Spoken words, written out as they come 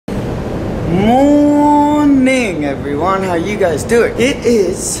everyone, how you guys doing? It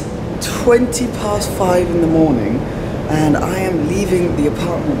is 5:20 in the morning and I am leaving the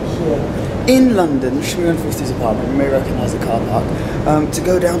apartment here in London, Shmion 50's apartment, you may recognize the car park, to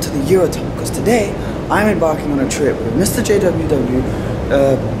go down to the Eurotunnel, because today I'm embarking on a trip with Mr. JWW,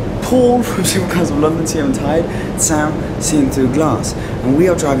 Paul from Supercars of London, See I'm Tired, Sam, Seeing Through Glass, and we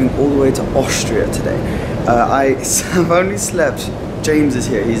are driving all the way to Austria today. I've only slept, James is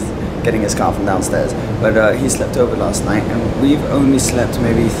here, he's getting his car from downstairs, but he slept over last night and we've only slept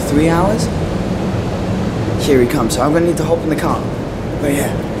maybe 3 hours. Here he comes, so I'm gonna need to hop in the car. But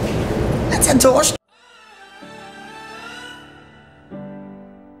yeah, let's head to Austria.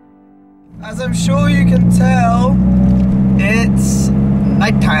 As I'm sure you can tell, it's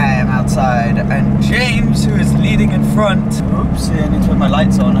nighttime outside, and James, who is leading in front, oops, I need to put my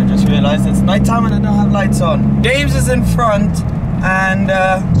lights on, I just realized it's nighttime and I don't have lights on. James is in front, and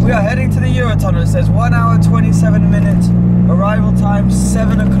we are heading to the Eurotunnel. It says 1 hour 27 minutes, arrival time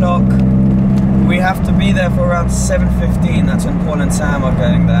 7 o'clock. We have to be there for around 7:15, that's when Paul and Sam are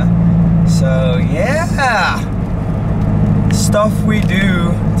getting there. So yeah, stuff we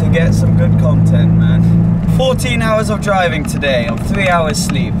do to get some good content, man. 14 hours of driving today on 3 hours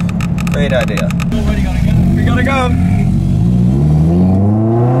sleep. Great idea. Already gotta go. We gotta go.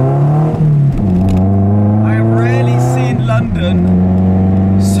 I have rarely seen London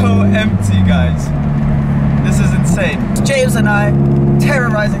so empty, guys. This is insane. James and I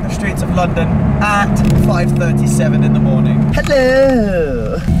terrorizing the streets of London at 5:37 in the morning.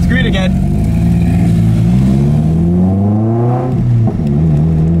 Hello. It's green again.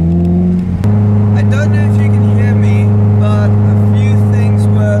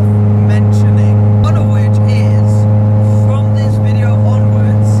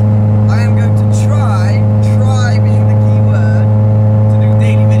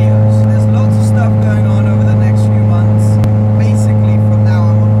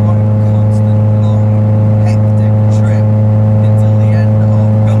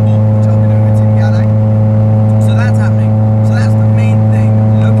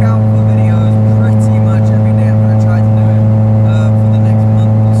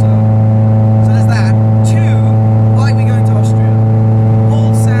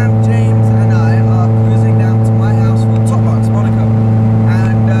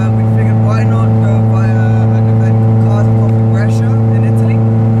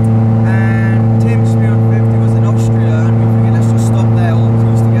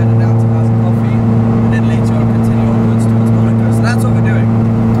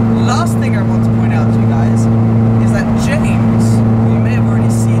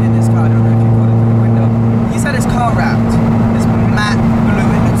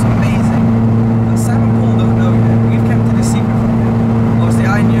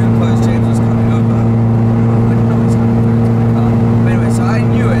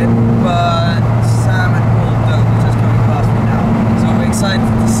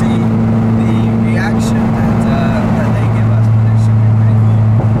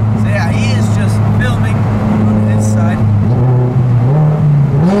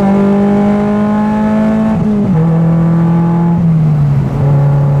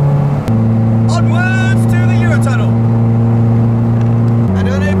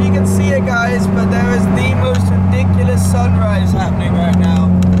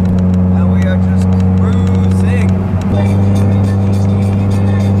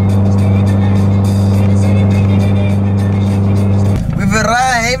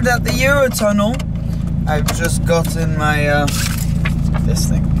 At the Eurotunnel, I've just gotten my this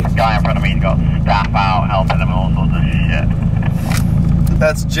thing. The guy in front of me's got staff out helping him with all sorts of shit.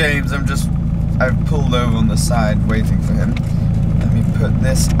 That's James. I've pulled over on the side waiting for him. Let me put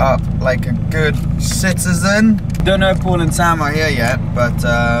this up like a good citizen. Don't know if Paul and Sam are here yet, but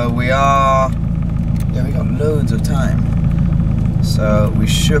we are. Yeah, we got loads of time, so we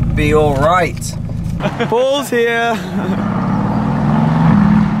should be all right. Paul's here.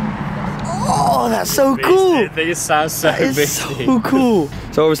 Oh, that's so cool! These sound so big. So cool.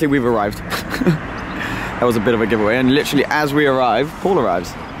 So obviously we've arrived. That was a bit of a giveaway, and literally as we arrive, Paul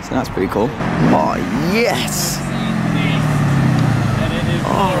arrives. So that's pretty cool. Oh yes!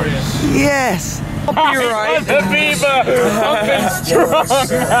 Oh yes! Copyright. The beaver, up and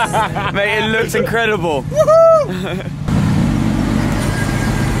strong. Mate, it looks incredible.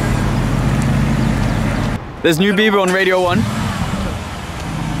 There's new Bieber on Radio 1.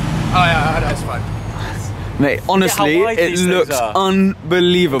 Oh yeah, that's fine. Mate, honestly, it looks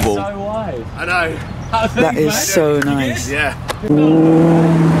unbelievable. So wide. I know. That is so nice. Yeah.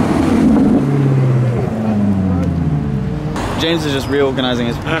 James is just reorganizing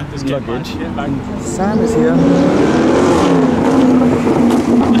his luggage. Sam is here.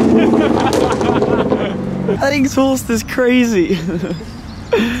 That exhaust is crazy.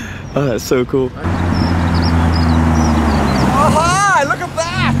 Oh, that's so cool. Oh, hi! Look at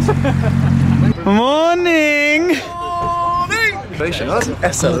that! Morning! That's an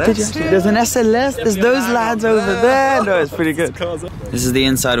SLS. There's an SLS. There's those lads over there. No, it's pretty good. This is the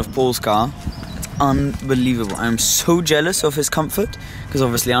inside of Paul's car. It's unbelievable. I'm so jealous of his comfort because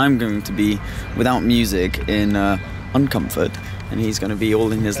obviously I'm going to be without music in uncomfort, and he's going to be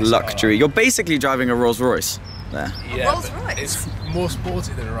all in his luxury. You're basically driving a Rolls Royce there. Yeah, Rolls Royce. It's more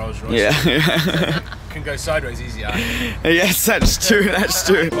sporty than a Rolls Royce. Yeah. Can go sideways easier. Yes, that's true. That's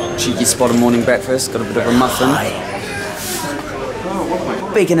true. Cheeky spot of morning breakfast. Got a bit of a muffin.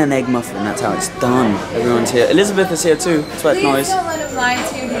 Bacon and egg muffin, that's how it's done. Everyone's here. Elizabeth is here too. Sweat noise. Please don't let him lie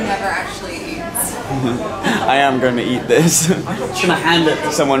to you, he never actually eats. I am going to eat this. I'm just gonna hand it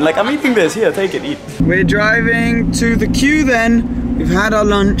to someone. Like, I'm eating this. Here, take it, eat. We're driving to the queue then. We've had our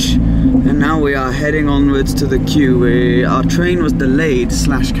lunch and now we are heading onwards to the queue. Our train was delayed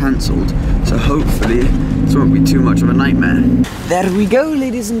 / cancelled. So hopefully this won't be too much of a nightmare. There we go,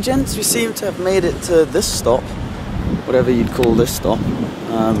 ladies and gents. We seem to have made it to this stop. Whatever you'd call this stop,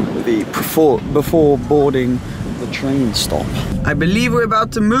 before boarding the train stop. I believe we're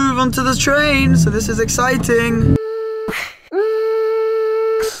about to move onto the train, so this is exciting.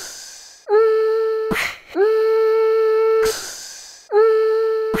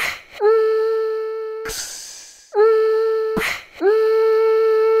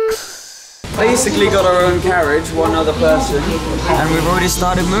 Basically got our own carriage, one other person, and we've already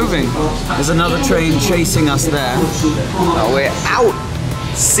started moving. There's another train chasing us there. Now we're out!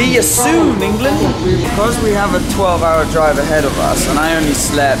 See you soon, England! Because we have a 12-hour drive ahead of us, and I only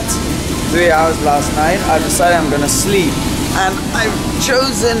slept 3 hours last night, I've decided I'm gonna sleep. And I've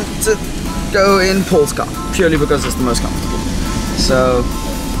chosen to go in Paul's car, purely because it's the most comfortable. So,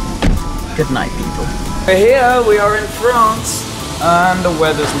 good night, people. We're here, we are in France. And the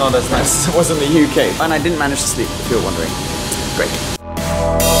weather's not as nice as it was in the UK. And I didn't manage to sleep, if you're wondering. Great.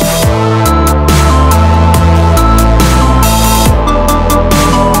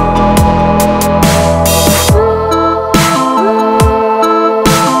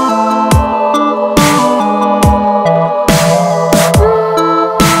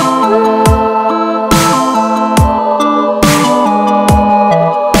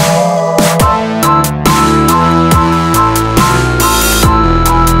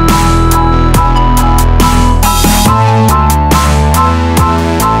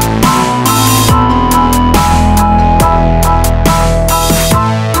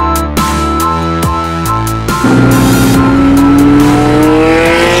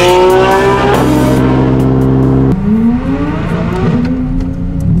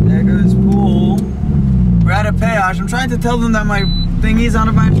 I'm trying to tell them that my thingy's out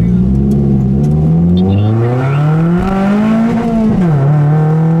of battery.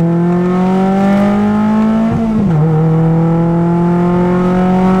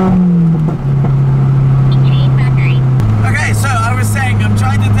 Okay, so I was saying, I'm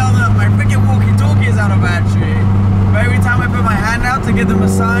trying to tell them that my freaking walkie-talkie is out of battery. But every time I put my hand out to give them a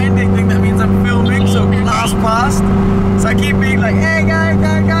sign, they think that means I'm filming, so class passed. So I keep being like, hey guys,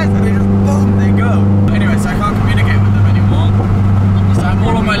 and they just boom, they go. Anyway, so I can't communicate with them anymore. So I'm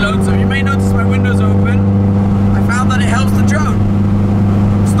all on my lonesome. So you may notice my window's open. I found that it helps the drone.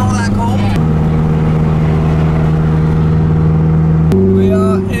 It's not that cold. We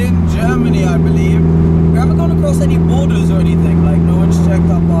are in Germany, I believe. We haven't gone across any borders or anything, like no one's checked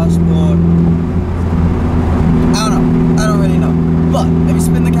our passport. I don't really know. But let me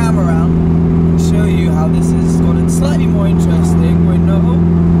spin the camera around and show you how this has gotten slightly more interesting. We're no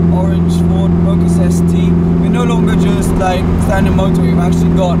orange Ford Focus ST. We're no longer just like standard motor. We've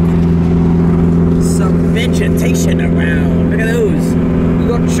actually got some vegetation around. Look at those. We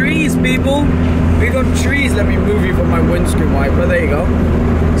got trees, people. We got trees. Let me move you from my windscreen wiper. There you go.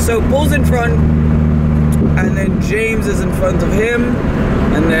 So Paul's in front, and then James is in front of him,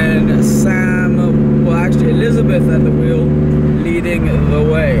 and then Sam, well actually Elizabeth at the wheel, leading the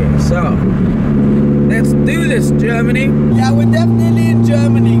way. So let's do this, Germany. Yeah, we're definitely in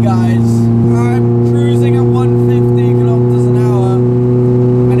Germany, guys. I'm cruising at 150 kilometers an hour,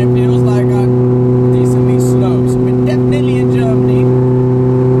 and it feels like I'm decently slow. So we're definitely in Germany,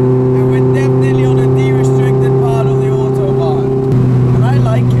 and we're definitely on a de-restricted part of the Autobahn, and I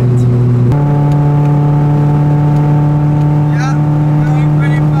like it. Yeah, going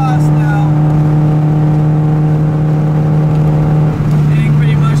pretty fast now. Hitting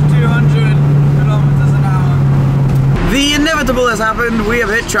pretty much 200 kilometers an hour. The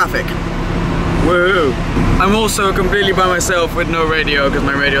hit traffic. Woohoo! I'm also completely by myself with no radio because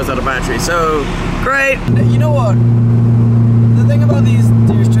my radio's out of battery. So great. You know what? The thing about these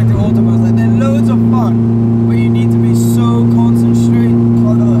restricted autobahns, like they're loads of fun, but you need to be so concentrated.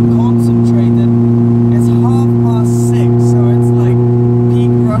 It's 6:30, so it's like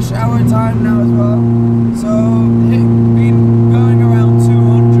peak rush hour time now as well. So been going around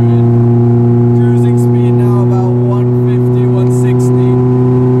 200, cruising speed now about 150, 160.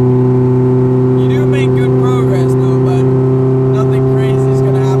 You do make good progress though, but nothing crazy is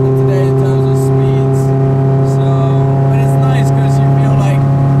gonna happen today in terms of speeds. So, but it's nice because you feel like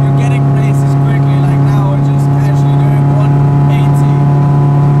you're getting places quickly. Like now we're just casually doing 180,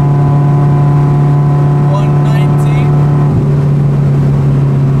 190.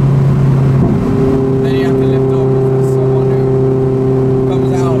 Then you have to lift off if there's someone who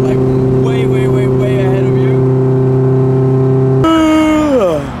comes out like way ahead of you.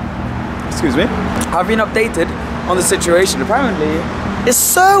 Excuse me. I've been updated on the situation. Apparently, it's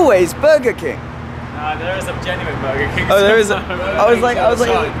Subway's Burger King. There is a genuine Burger King. Oh, there is a. I was like,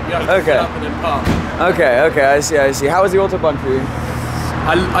 okay. Okay, I see. How was the autobahn for you?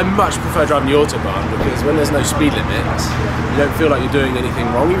 I much prefer driving the autobahn because when there's no speed limits, you don't feel like you're doing anything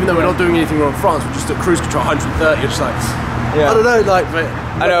wrong. Even though we're not doing anything wrong in France, we're just at cruise control 130. You're just like, I don't know, like. But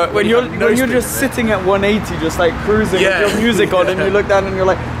I know when you're just sitting at 180, just like cruising with your music on, and you look down and you're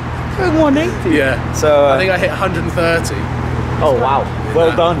like, I'm 180. Yeah. So I think I hit 130. Oh wow,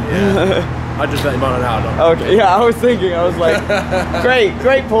 well done. Yeah. 130 miles an hour. Okay, yeah, I was thinking, I was like,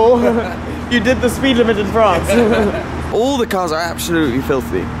 great, Paul. You did the speed limit in France. All the cars are absolutely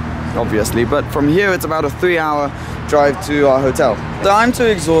filthy, obviously, but from here it's about a 3-hour drive to our hotel. So I'm too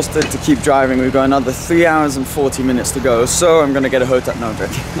exhausted to keep driving. We've got another 3 hours and 40 minutes to go, so I'm gonna get a hotel. No, I'm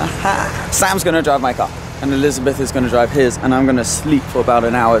joking. Sam's gonna drive my car, and Elizabeth is gonna drive his, and I'm gonna sleep for about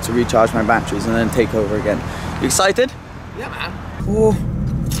an hour to recharge my batteries and then take over again. You excited? Yeah, man. Oh.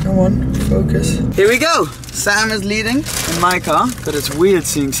 Come on, focus. Here we go. Sam is leading in my car, but it's weird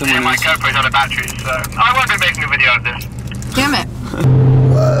seeing someone My else. GoPro's out of batteries, so I won't be making a video of this. Damn it.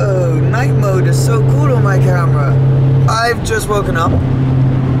 Whoa, night mode is so cool on my camera. I've just woken up.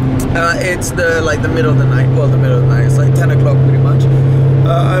 It's the middle of the night. Well, the middle of the night. It's like 10 o'clock pretty much.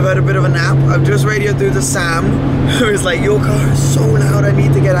 I've had a bit of a nap. I've just radioed through to Sam, who is like, your car is so loud, I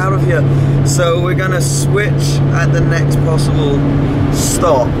need to get out of here. So we're gonna switch at the next possible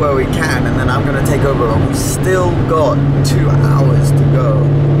stop where we can, and then I'm gonna take over. We've still got 2 hours to go.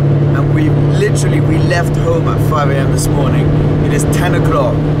 And we left home at 5 a.m. this morning. It is 10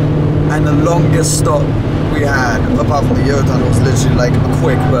 o'clock, and the longest stop we had, apart from the Eurotunnel, was literally like a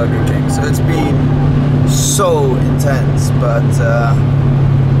quick Burger King. So it's been so intense, but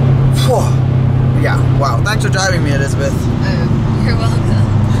yeah, wow. Thanks for driving me, Elizabeth. You're welcome.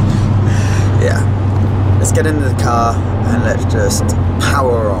 Yeah. Let's get into the car and let's just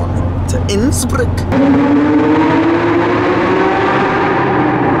power on to Innsbruck.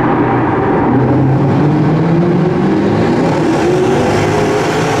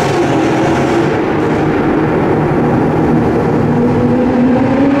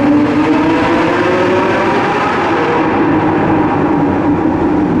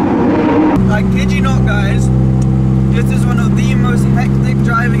 I kid you not, guys, this is one of the most hectic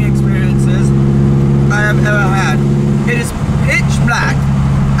driving experiences I have ever had. It is pitch black,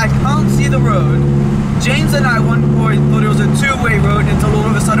 I can't see the road. James and I at one point thought it was a two-way road until all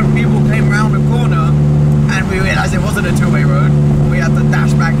of a sudden people came around the corner and we realized it wasn't a two-way road. We had to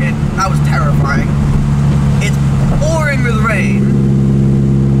dash back in. That was terrifying. It's pouring with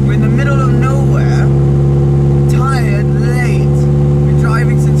rain. We're in the middle of nowhere, tired, late. We're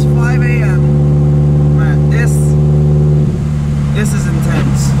driving since 5 a.m. Man, this is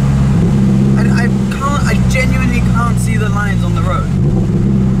intense. I genuinely can't see the lines on the road.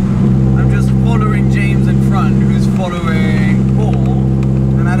 I'm just following James in front, who's following Paul,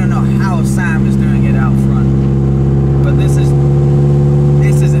 and I don't know how Sam is doing it out front. But this is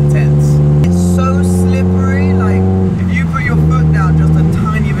intense. It's so slippery, like if you put your foot down just a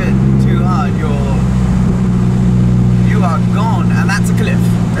tiny bit too hard, you are gone, and that's a cliff.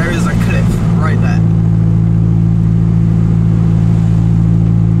 There is a cliff right there.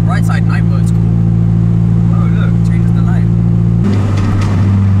 Right side night mode's cool. Oh look, changes the light.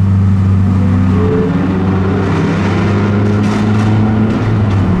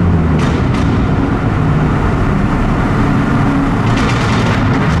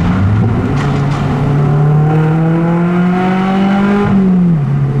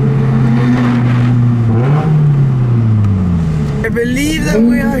 I believe that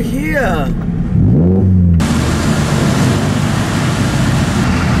we are here.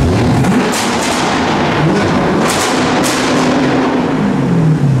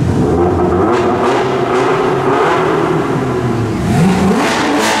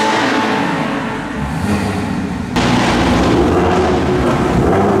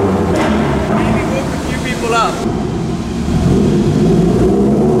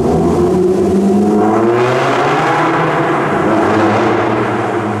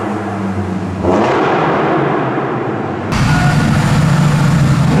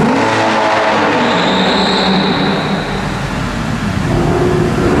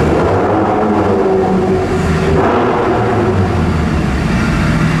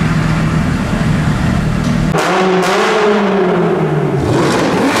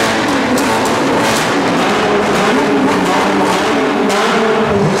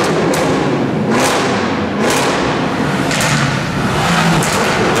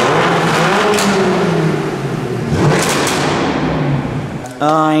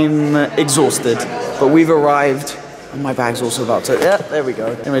 I'm exhausted, but we've arrived. And my bag's also about to. Yeah, there we go.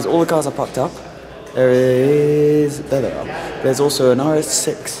 Anyways, all the cars are parked up. There they are. There's also an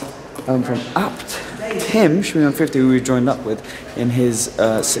RS6 from Apt. Tim, Shimon 50, who we joined up with in his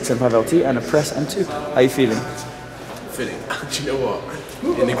 675 LT and a Press M2. How are you feeling? Feeling. Do you know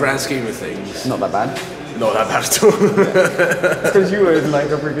what? In the grand scheme of things, Not that bad. not that bad at all. Because you were in like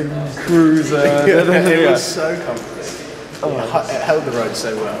a freaking cruiser. It was so comfortable. It held the road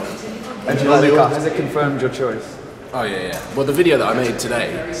so well. And do you like the car? Has it confirmed your choice? Oh yeah. Well, the video that I made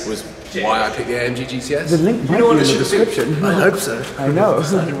today was why I picked the AMG GTS. The link might be in the description. I hope so. I know. I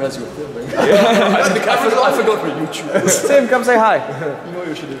didn't realize you were filming. I forgot my YouTube. Tim, come say hi.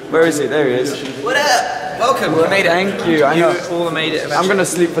 Where is he? There he is. What up? Welcome. We made it. Thank you. I know. You all made it. I'm gonna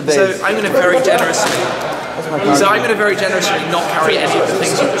sleep for days. So I'm going to very generously. Not carry any of the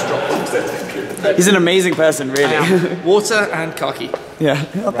things you just dropped. He's an amazing person, really. Water and khaki. Yeah.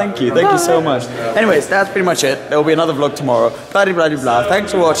 Oh, thank you. Thank you so much. Anyways, that's pretty much it. There will be another vlog tomorrow. Blah blah blah blah.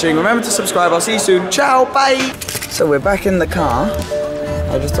 Thanks for watching. Remember to subscribe. I'll see you soon. Ciao. Bye. So we're back in the car.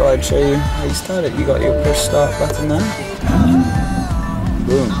 I just thought I'd show you how you start it. You got your push start button there.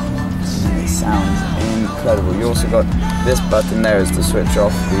 Boom. And it sounds incredible. You also got this button there is to switch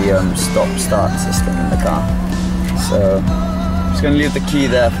off the stop-start system in the car. So I'm just going to leave the key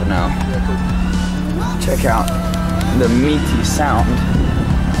there for now. Check out the meaty sound.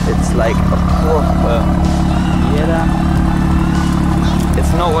 It's like a proper...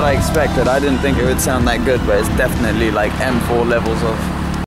 It's not what I expected. I didn't think it would sound that good, but it's definitely like M4 levels of